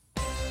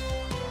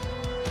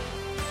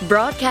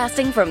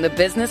Broadcasting from the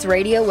Business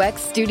Radio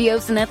X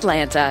studios in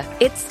Atlanta,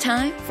 it's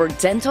time for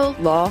Dental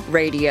Law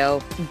Radio.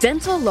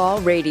 Dental Law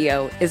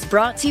Radio is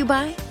brought to you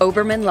by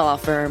Oberman Law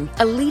Firm,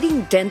 a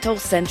leading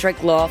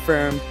dental-centric law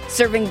firm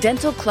serving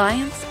dental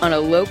clients on a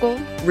local,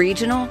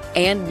 regional,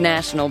 and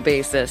national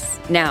basis.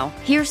 Now,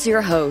 here's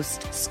your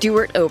host,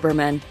 Stuart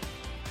Oberman.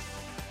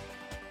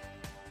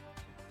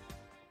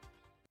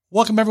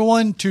 Welcome,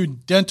 everyone, to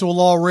Dental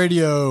Law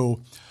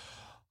Radio.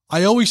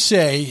 I always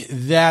say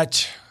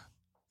that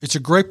it's a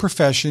great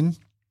profession,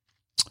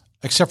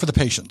 except for the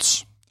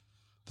patients.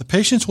 The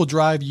patients will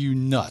drive you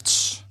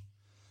nuts.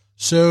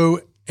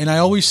 And I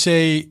always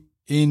say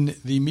in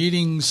the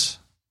meetings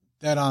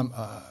that I'm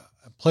a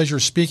pleasure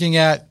speaking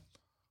at,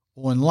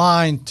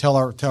 online, tell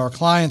our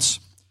clients,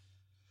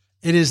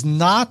 it is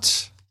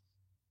not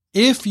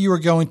if you are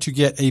going to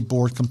get a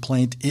board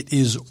complaint, it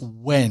is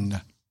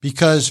when.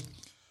 Because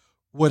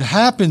what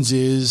happens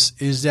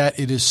is that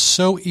it is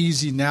so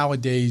easy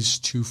nowadays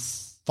to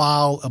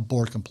file a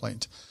board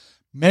complaint.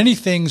 Many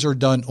things are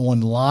done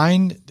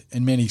online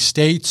in many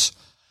states.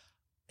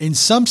 In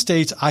some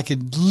states, I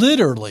can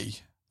literally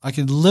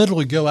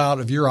go out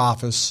of your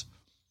office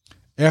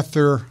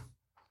after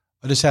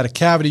I just had a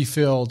cavity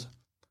filled,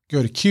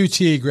 go to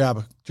QT, grab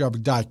a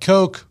Diet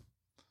Coke,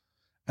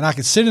 and I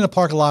could sit in the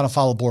parking lot and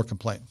file a board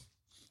complaint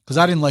because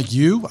I didn't like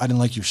you. I didn't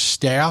like your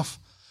staff.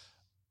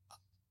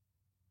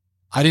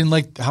 I didn't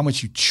like how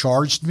much you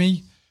charged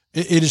me.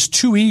 It is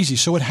too easy.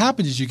 So what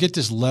happens is you get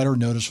this letter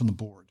notice from the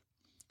board.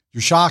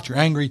 You're shocked. You're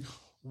angry.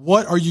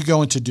 What are you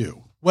going to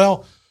do?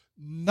 Well,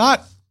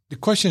 the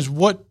question is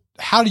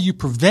how do you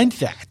prevent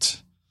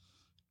that?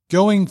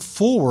 Going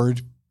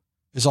forward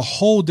is a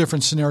whole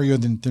different scenario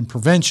than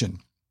prevention.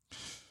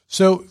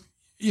 So,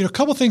 a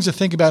couple of things to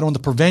think about on the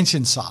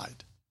prevention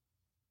side.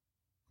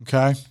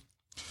 Okay.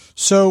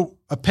 So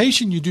a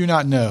patient you do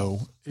not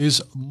know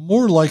is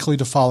more likely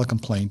to file a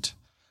complaint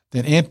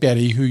than Aunt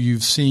Betty, who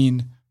you've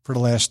seen for the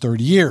last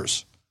 30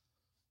 years.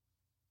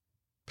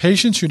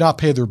 Patients who not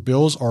pay their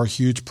bills are a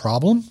huge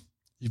problem.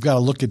 You've got to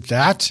look at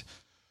that.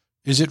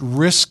 Is it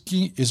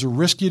risky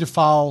to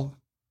file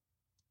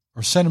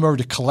or send them over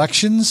to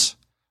collections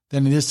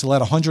than it is to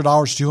let $100,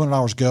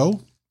 $200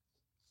 go?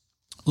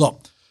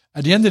 Look,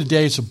 at the end of the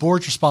day, it's a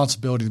board's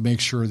responsibility to make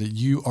sure that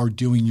you are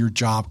doing your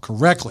job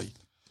correctly.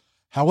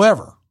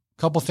 However,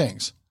 a couple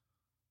things.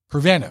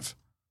 Preventive.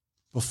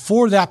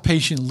 Before that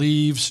patient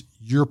leaves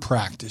your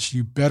practice,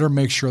 you better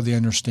make sure they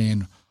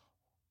understand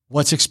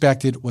what's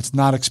expected, what's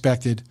not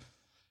expected.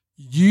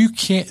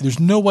 There's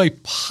no way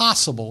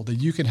possible that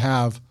you can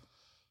have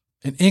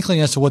an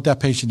inkling as to what that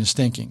patient is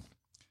thinking.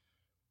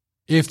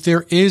 If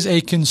there is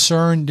a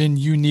concern, then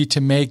you need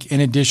to make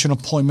an additional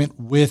appointment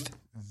with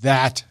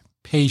that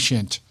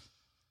patient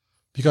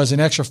because an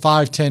extra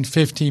 5, 10,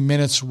 15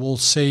 minutes will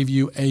save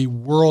you a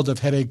world of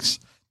headaches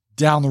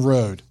down the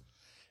road.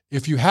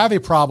 If you have a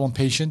problem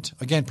patient,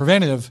 again,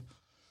 preventative,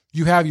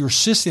 you have your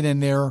assistant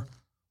in there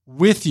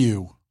with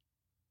you,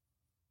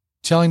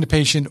 telling the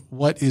patient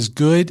what is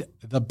good,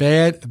 the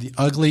bad, the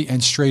ugly,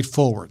 and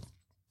straightforward.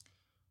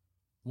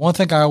 One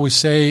thing I always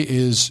say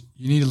is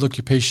you need to look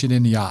your patient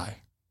in the eye.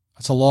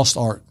 That's a lost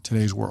art in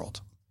today's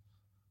world.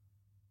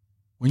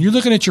 When you're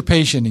looking at your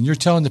patient and you're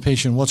telling the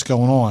patient what's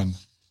going on,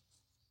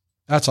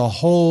 that's a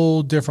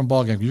whole different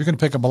ballgame. You're going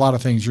to pick up a lot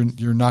of things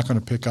you're not going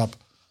to pick up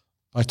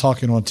by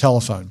talking on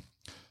telephone.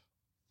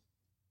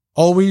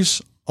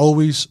 Always,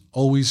 always,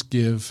 always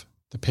give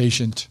the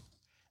patient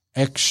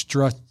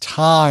extra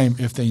time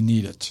if they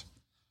need it.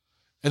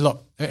 And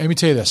look, let me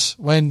tell you this.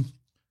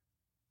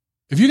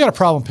 If you got a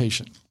problem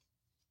patient,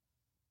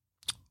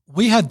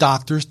 we had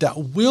doctors that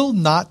will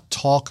not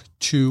talk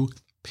to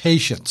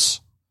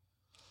patients.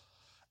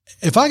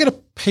 If I get a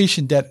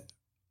patient that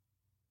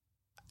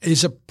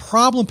is a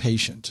problem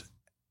patient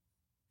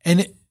and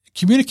it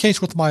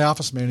communicates with my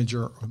office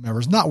manager or whomever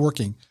is not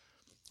working,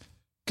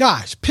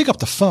 guys, pick up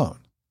the phone.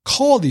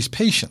 Call these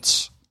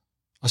patients.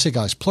 I say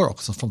guys plural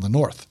because I'm from the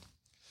north.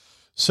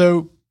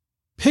 So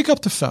pick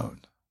up the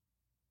phone,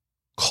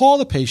 call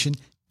the patient,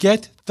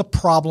 get the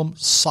problem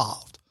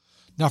solved.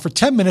 Now for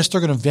 10 minutes, they're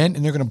going to vent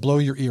and they're going to blow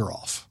your ear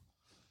off,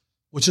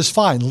 which is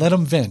fine. Let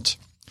them vent.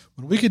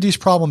 When we get these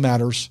problem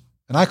matters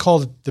and I call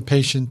the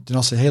patient and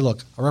I'll say, hey,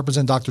 look, I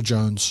represent Dr.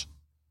 Jones.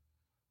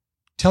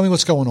 Tell me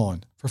what's going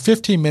on. For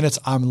 15 minutes,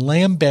 I'm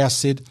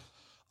lambasted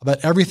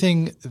about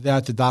everything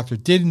that the doctor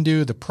didn't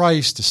do, the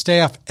price, the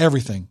staff,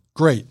 everything.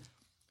 Great.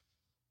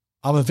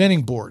 I'm a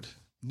venting board.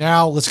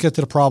 Now let's get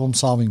to the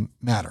problem-solving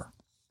matter.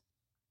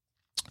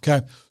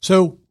 Okay.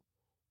 So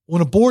on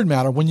a board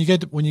matter, when you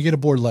get a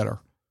board letter,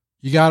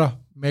 you got to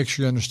make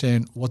sure you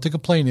understand what the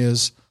complaint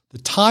is, the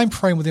time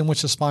frame within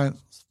which to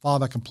file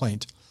that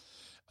complaint.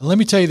 And let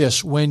me tell you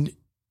this, when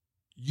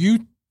you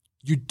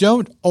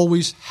don't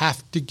always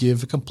have to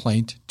give a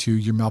complaint to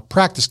your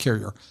malpractice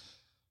carrier.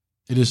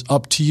 It is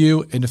up to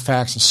you in the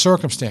facts and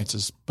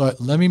circumstances.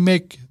 But let me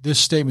make this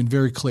statement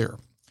very clear.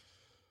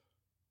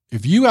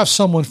 If you have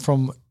someone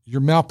from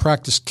your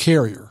malpractice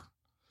carrier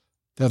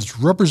that is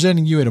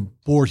representing you at a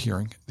board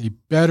hearing, they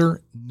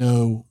better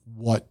know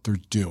what they're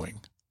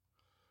doing.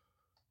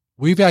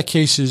 we've had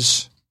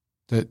cases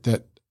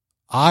that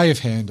I have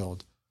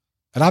handled,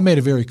 and I made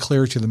it very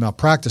clear to the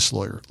malpractice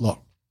lawyer,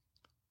 look,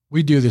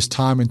 we do this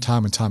time and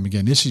time and time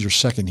again. This is your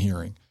second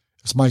hearing.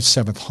 It's my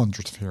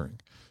 700th hearing.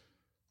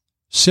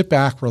 Sit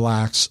back,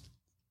 relax.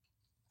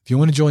 If you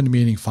want to join the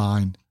meeting,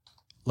 fine.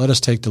 Let us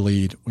take the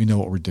lead. We know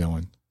what we're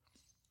doing.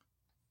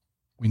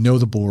 We know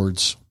the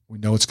boards. We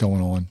know what's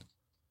going on.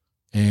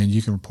 And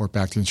you can report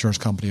back to the insurance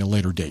company at a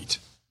later date.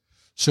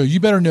 So you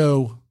better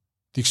know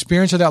the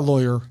experience of that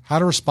lawyer, how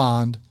to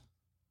respond.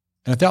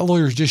 And if that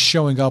lawyer is just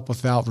showing up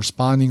without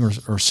responding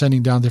or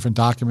sending down different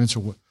documents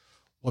or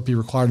what be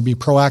required to be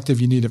proactive,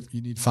 you need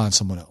to find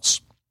someone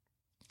else.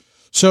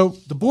 So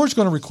the board's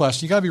going to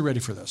request, you got to be ready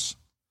for this,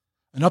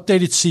 an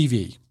updated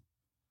CV,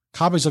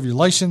 copies of your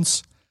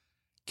license,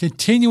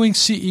 continuing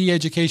CE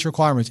education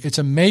requirements. It's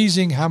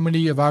amazing how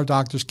many of our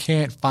doctors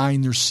can't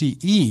find their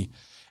CE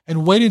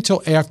and wait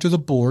until after the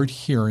board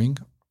hearing,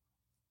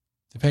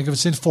 depending if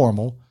it's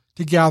informal,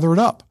 to gather it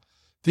up.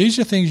 These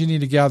are things you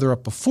need to gather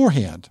up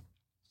beforehand.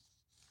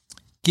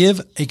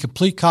 Give a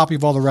complete copy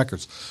of all the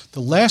records.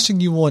 The last thing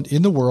you want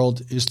in the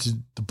world is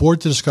the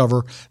board to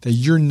discover that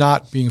you're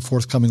not being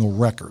forthcoming with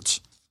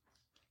records.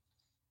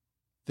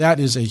 That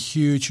is a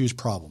huge, huge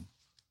problem.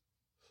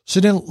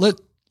 So then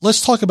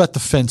let's talk about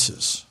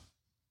defenses.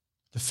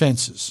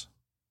 Defenses.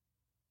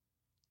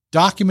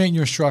 Document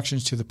your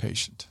instructions to the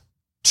patient.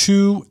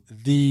 To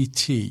the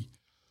T.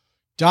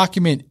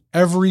 Document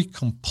every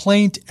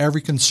complaint,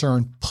 every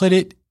concern. Put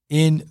it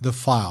in the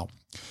file.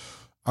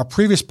 Our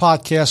previous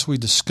podcast, we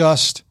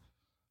discussed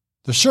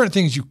there's certain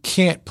things you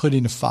can't put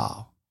in a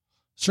file,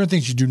 certain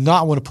things you do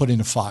not want to put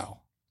in a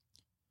file.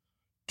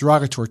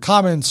 Derogatory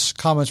comments,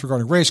 comments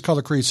regarding race,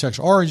 color, creed,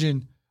 sexual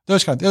origin,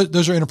 those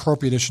are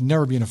inappropriate. They should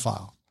never be in a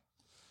file.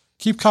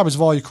 Keep copies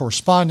of all your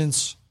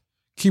correspondence.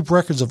 Keep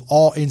records of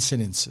all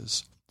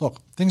incidences. Look,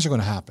 things are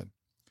going to happen.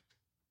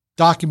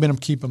 Document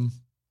them,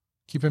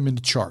 keep them in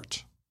the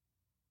chart.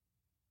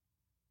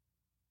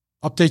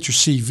 Update your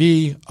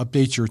CV,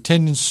 update your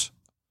attendance.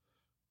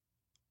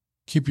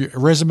 Keep your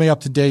resume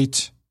up to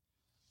date,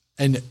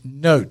 and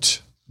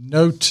note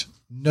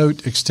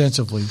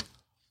extensively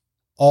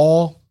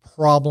all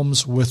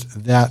problems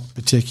with that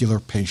particular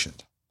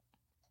patient.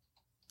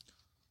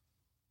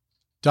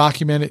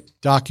 Document it.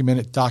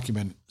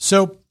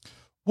 So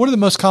what are the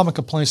most common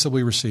complaints that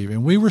we receive?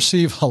 And we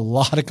receive a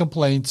lot of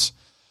complaints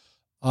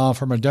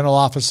from our dental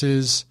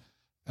offices.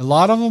 A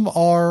lot of them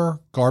are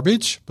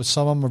garbage, but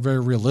some of them are very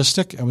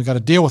realistic, and we got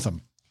to deal with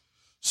them.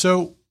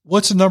 So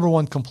what's the number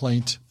one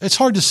complaint? It's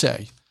hard to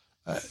say.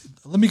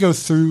 Let me go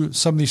through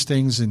some of these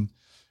things. And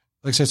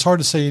like I said, it's hard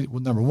to say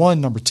number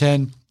 1, number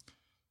 10.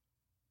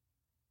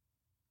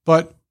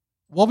 But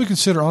what we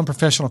consider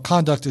unprofessional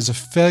conduct is a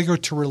failure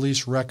to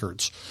release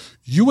records.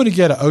 You want to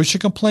get an OSHA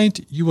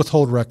complaint, you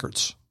withhold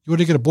records. You want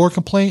to get a board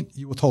complaint,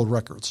 you withhold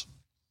records.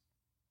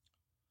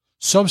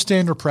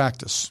 Substandard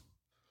practice.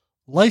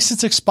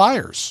 License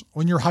expires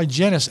on your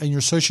hygienist and your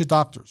associate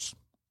doctors.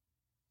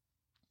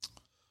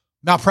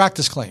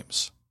 Malpractice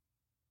claims.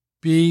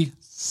 Be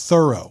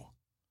thorough.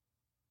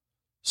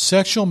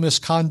 Sexual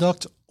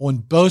misconduct on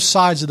both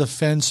sides of the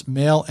fence,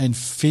 male and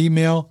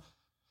female.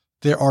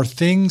 There are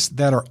things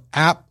that are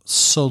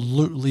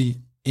absolutely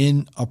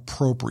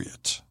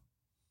inappropriate.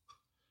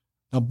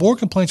 Now, board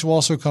complaints will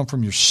also come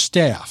from your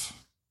staff.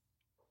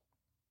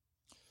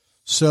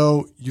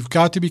 So you've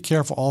got to be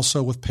careful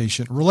also with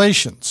patient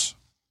relations.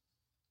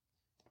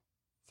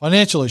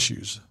 Financial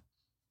issues.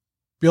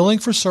 Billing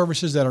for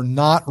services that are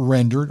not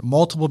rendered,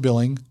 multiple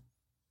billing,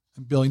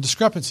 and billing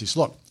discrepancies.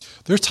 Look,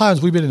 there's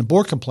times we've been in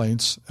board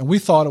complaints and we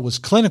thought it was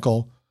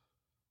clinical.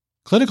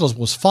 Clinicals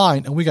was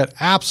fine, and we got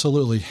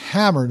absolutely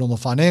hammered on the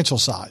financial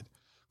side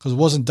because it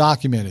wasn't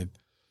documented.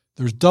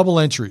 There's double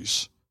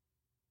entries.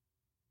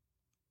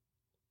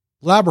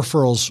 Lab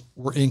referrals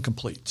were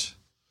incomplete.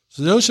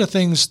 So those are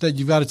things that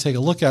you've got to take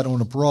a look at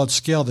on a broad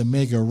scale that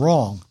may go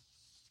wrong.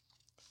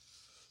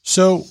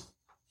 So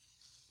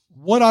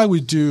what I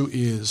would do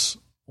is,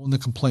 on the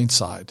complaint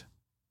side,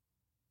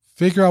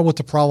 figure out what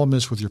the problem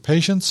is with your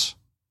patients,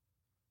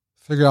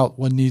 figure out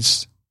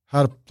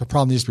how the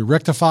problem needs to be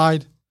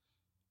rectified,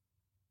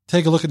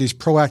 take a look at these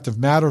proactive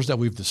matters that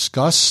we've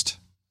discussed,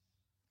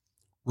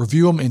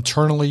 review them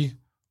internally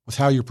with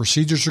how your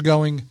procedures are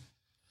going,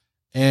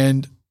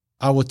 and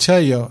I will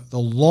tell you, the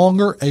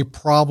longer a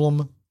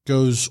problem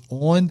goes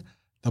on,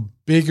 the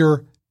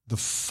bigger the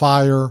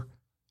fire,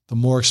 the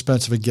more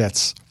expensive it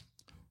gets.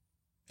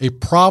 A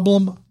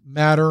problem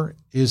matter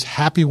is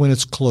happy when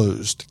it's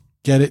closed.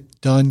 Get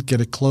it done,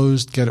 get it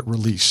closed, get it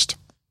released.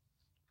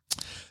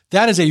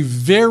 That is a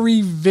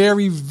very,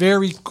 very,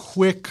 very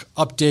quick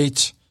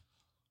update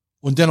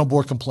on dental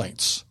board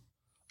complaints.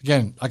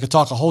 Again, I could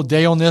talk a whole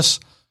day on this.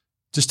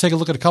 Just take a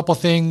look at a couple of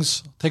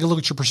things, take a look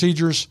at your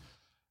procedures,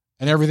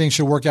 and everything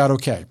should work out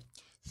okay.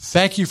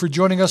 Thank you for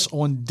joining us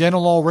on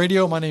Dental Law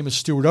Radio. My name is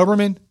Stuart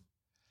Oberman.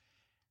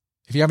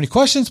 If you have any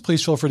questions,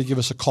 please feel free to give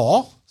us a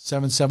call,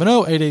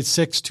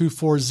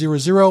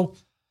 770-886-2400.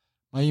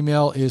 My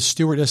email is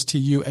Stuart,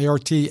 Stuart,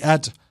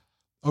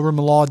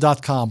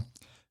 @obermanlaw.com.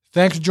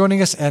 Thanks for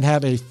joining us and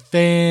have a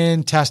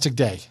fantastic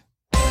day.